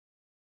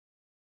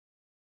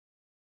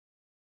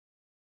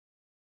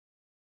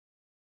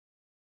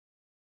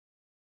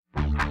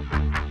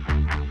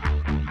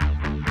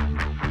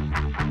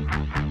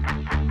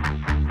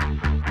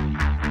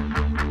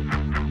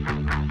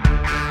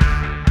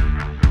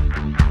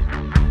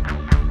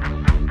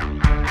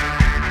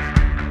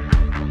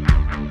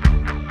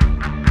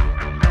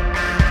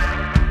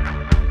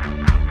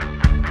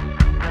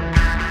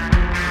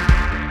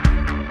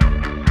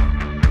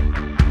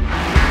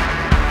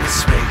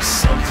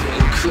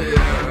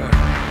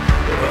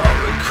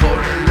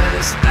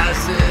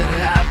as it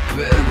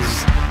happens.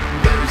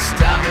 There's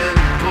diamond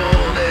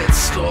bullets,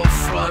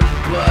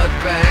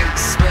 storefront-blood-bank,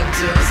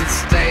 splinters and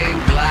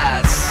stained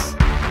glass.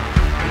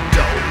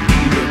 Don't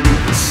need to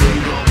move a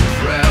single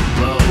prayer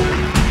bow.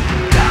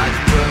 Dodge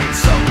burns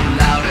so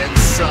loud and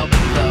so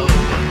low.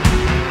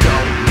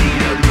 Don't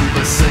need to move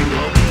a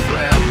single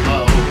prayer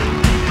bow.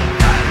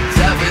 And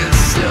death is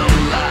still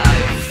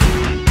alive.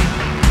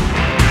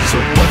 So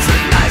what's a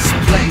nice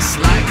place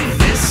like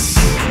this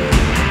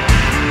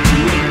to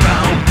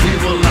around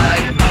people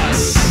like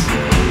us?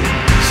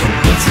 So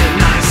what's a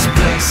nice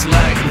place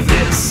like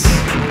this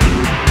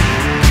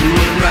to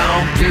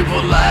around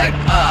people like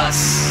us?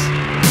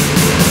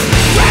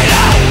 Right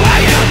out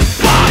where you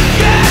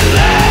fucking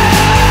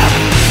live.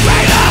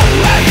 Right out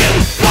where you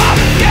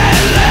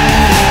fucking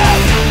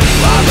live.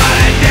 Well, burn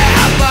it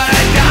down,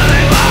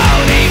 they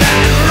won't even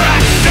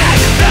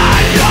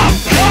recognize your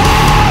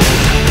cause.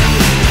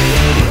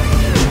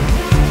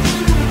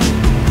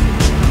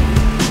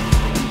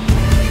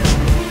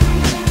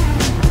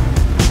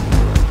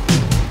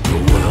 The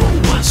world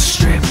was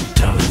stripped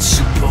of its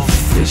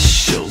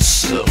superficial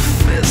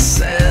surfaces.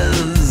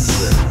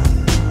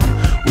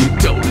 We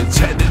don't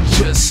intend to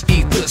just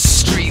eat the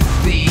street.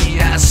 The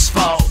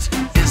asphalt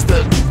is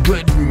the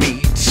good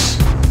meat,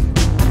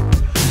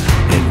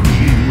 and we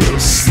will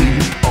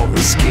sleep on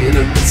the skin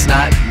of its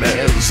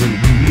nightmares. And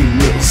we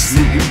will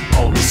sleep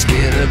on the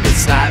skin of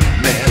its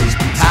nightmares.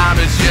 Time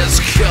has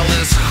just killed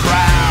this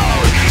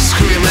crowd.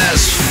 Scream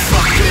as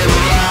fucking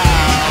loud.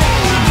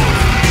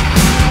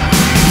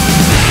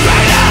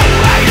 Right out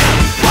where you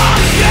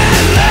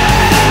fucking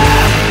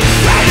live.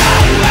 Right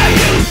out where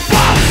you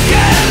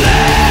fucking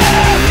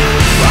live.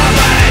 Well,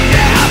 burn it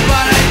down,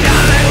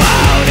 they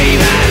won't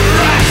even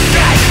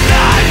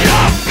recognize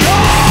your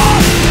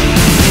cause.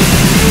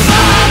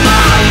 Mama,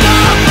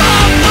 mama,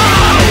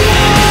 mama,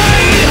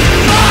 way.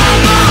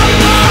 Mama,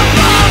 mama,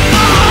 mama,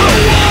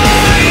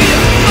 way.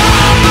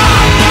 Mama,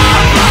 mama,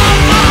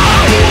 mama,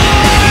 way.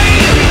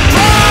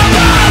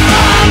 Mama,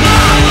 mama,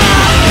 mama,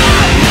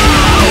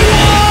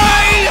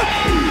 way.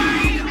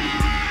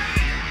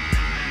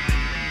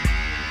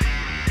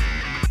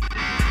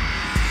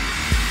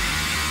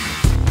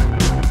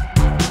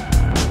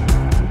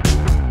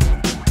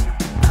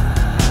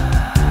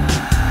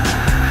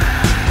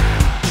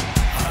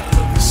 I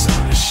love the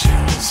sound of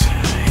shells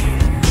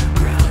hitting the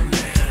ground,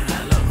 man.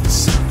 I love the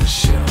sound of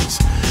shells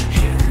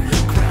hitting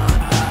the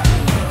ground. I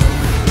love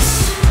it.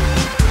 I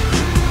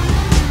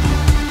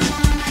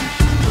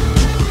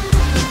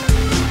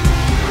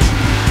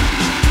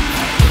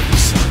love the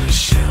sound of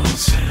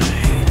shells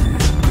hitting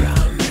the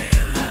ground,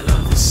 man. I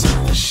love the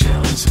sound of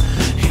shells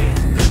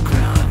hitting the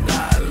ground.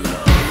 I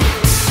love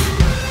it.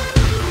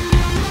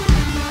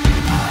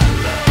 I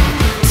love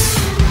it.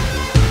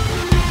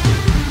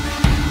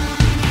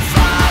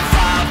 Far,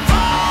 far,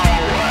 far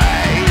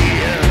away.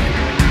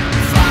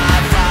 Far,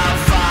 far,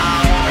 far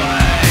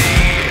away.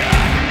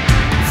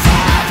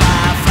 Far,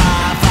 far,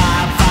 far,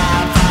 far,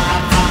 far, far,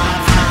 far,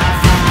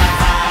 far,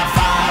 far,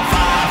 far,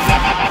 far.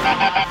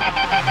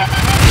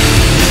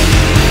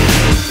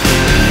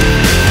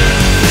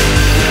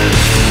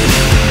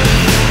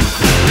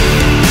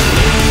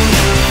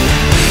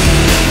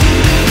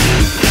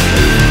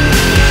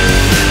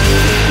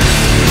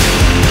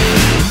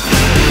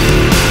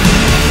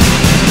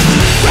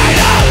 Right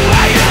out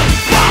where you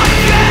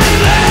fucking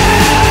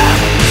live.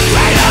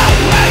 Right out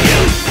where you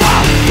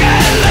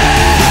fucking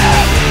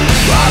live.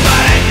 Well,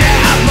 burn it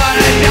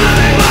down,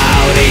 they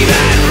won't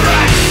even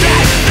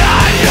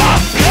recognize your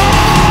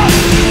cause.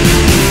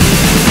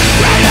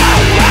 Right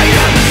out where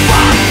you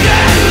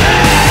fucking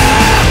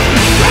live.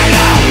 Right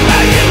out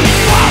where you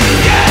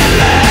fucking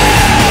live.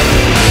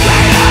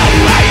 Right out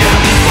where you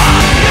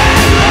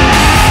fucking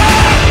live.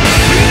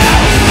 We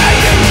know where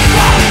you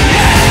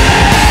fucking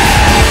live.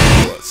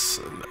 What's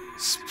a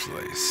nice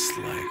place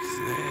like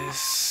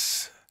this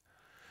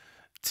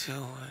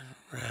doing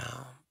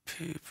round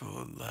people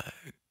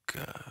like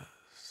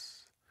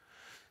us?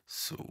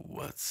 So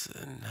what's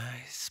a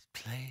nice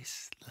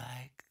place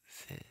like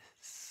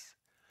this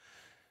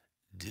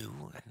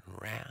doing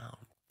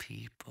round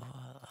people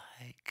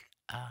like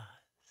us?